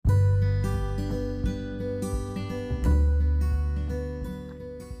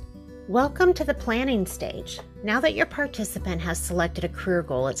Welcome to the planning stage. Now that your participant has selected a career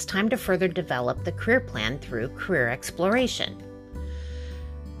goal, it's time to further develop the career plan through career exploration.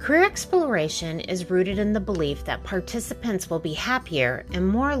 Career exploration is rooted in the belief that participants will be happier and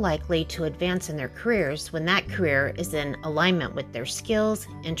more likely to advance in their careers when that career is in alignment with their skills,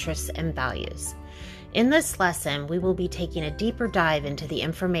 interests, and values. In this lesson, we will be taking a deeper dive into the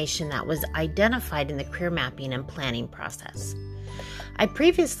information that was identified in the career mapping and planning process. I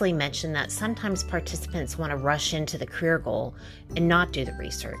previously mentioned that sometimes participants want to rush into the career goal and not do the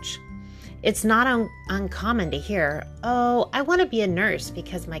research. It's not uncommon to hear, "Oh, I want to be a nurse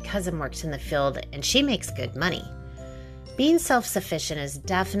because my cousin works in the field and she makes good money." Being self-sufficient is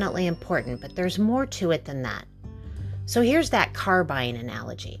definitely important, but there's more to it than that. So here's that car buying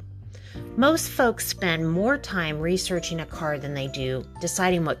analogy. Most folks spend more time researching a car than they do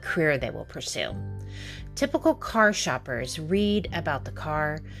deciding what career they will pursue. Typical car shoppers read about the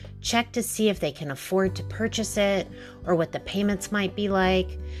car, check to see if they can afford to purchase it or what the payments might be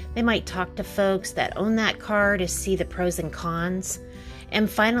like. They might talk to folks that own that car to see the pros and cons. And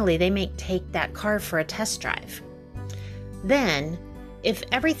finally, they may take that car for a test drive. Then, if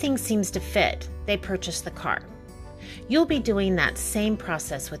everything seems to fit, they purchase the car. You'll be doing that same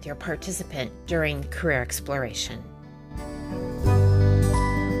process with your participant during career exploration.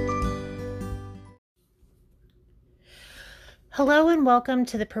 Hello and welcome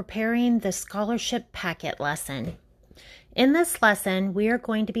to the Preparing the Scholarship Packet lesson. In this lesson, we are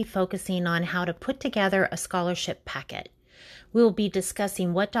going to be focusing on how to put together a scholarship packet. We will be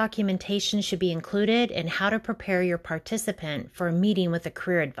discussing what documentation should be included and how to prepare your participant for a meeting with a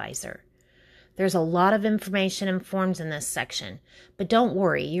career advisor. There's a lot of information and forms in this section, but don't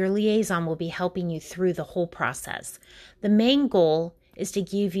worry, your liaison will be helping you through the whole process. The main goal is to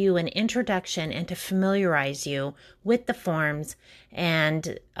give you an introduction and to familiarize you with the forms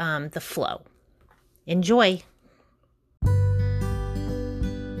and the flow. Enjoy!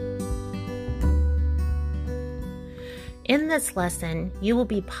 In this lesson, you will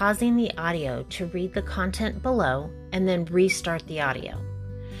be pausing the audio to read the content below and then restart the audio.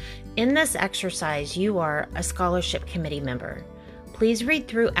 In this exercise, you are a scholarship committee member. Please read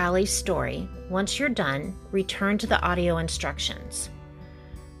through Allie's story. Once you're done, return to the audio instructions.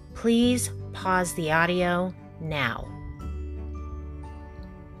 Please pause the audio now.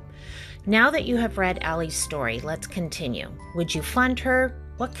 Now that you have read Allie's story, let's continue. Would you fund her?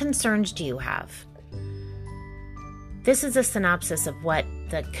 What concerns do you have? This is a synopsis of what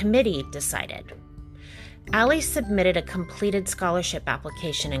the committee decided. Allie submitted a completed scholarship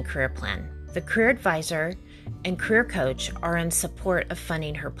application and career plan. The career advisor and career coach are in support of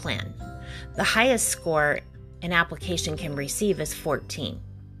funding her plan. The highest score an application can receive is 14.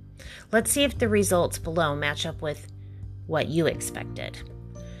 Let's see if the results below match up with what you expected.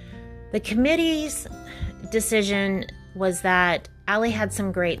 The committee's decision was that Allie had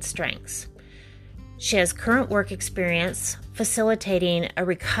some great strengths. She has current work experience facilitating a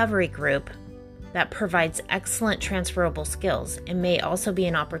recovery group that provides excellent transferable skills and may also be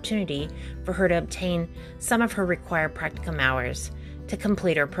an opportunity for her to obtain some of her required practicum hours to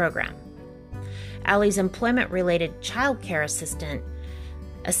complete her program. Allie's employment-related child care assistance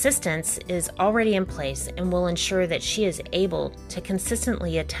is already in place and will ensure that she is able to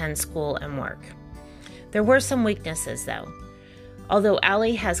consistently attend school and work. There were some weaknesses, though. Although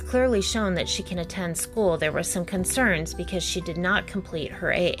Allie has clearly shown that she can attend school, there were some concerns because she did not complete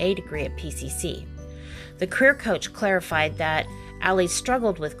her AA degree at PCC. The career coach clarified that Allie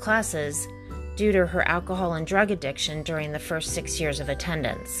struggled with classes due to her alcohol and drug addiction during the first 6 years of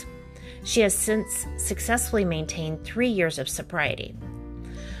attendance. She has since successfully maintained 3 years of sobriety.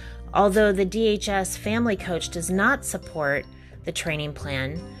 Although the DHS family coach does not support the training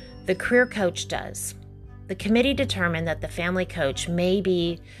plan, the career coach does. The committee determined that the family coach may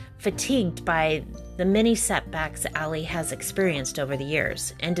be fatigued by the many setbacks Allie has experienced over the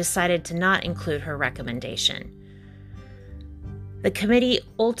years and decided to not include her recommendation. The committee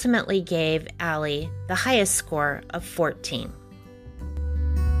ultimately gave Allie the highest score of 14.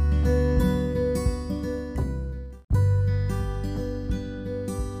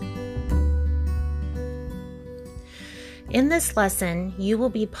 In this lesson, you will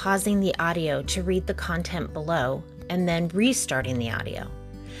be pausing the audio to read the content below and then restarting the audio.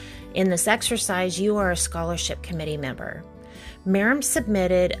 In this exercise, you are a scholarship committee member. Miriam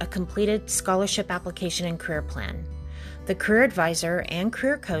submitted a completed scholarship application and career plan. The career advisor and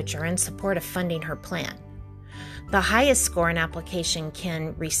career coach are in support of funding her plan. The highest score an application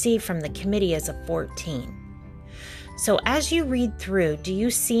can receive from the committee is a 14. So as you read through, do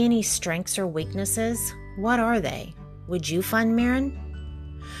you see any strengths or weaknesses? What are they? Would you fund Maren?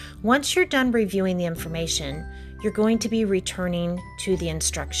 Once you're done reviewing the information, you're going to be returning to the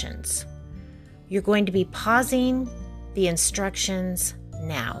instructions. You're going to be pausing the instructions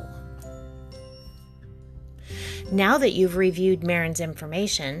now. Now that you've reviewed Marin's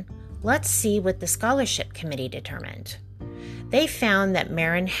information, let's see what the scholarship committee determined. They found that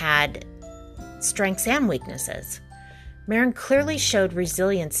Marin had strengths and weaknesses. Marin clearly showed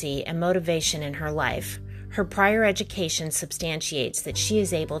resiliency and motivation in her life. Her prior education substantiates that she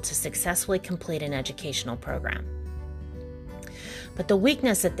is able to successfully complete an educational program. But the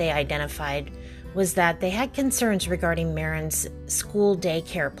weakness that they identified was that they had concerns regarding Marin's school day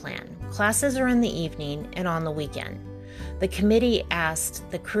care plan. Classes are in the evening and on the weekend. The committee asked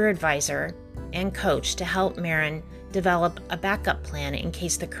the career advisor and coach to help Marin develop a backup plan in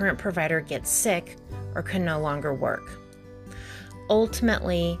case the current provider gets sick or can no longer work.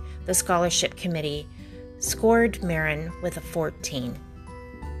 Ultimately, the scholarship committee scored Marin with a 14.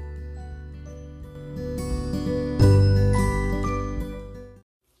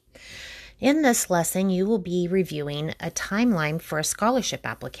 In this lesson, you will be reviewing a timeline for a scholarship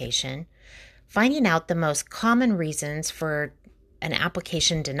application, finding out the most common reasons for an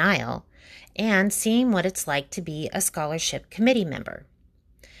application denial, and seeing what it's like to be a scholarship committee member.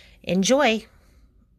 Enjoy!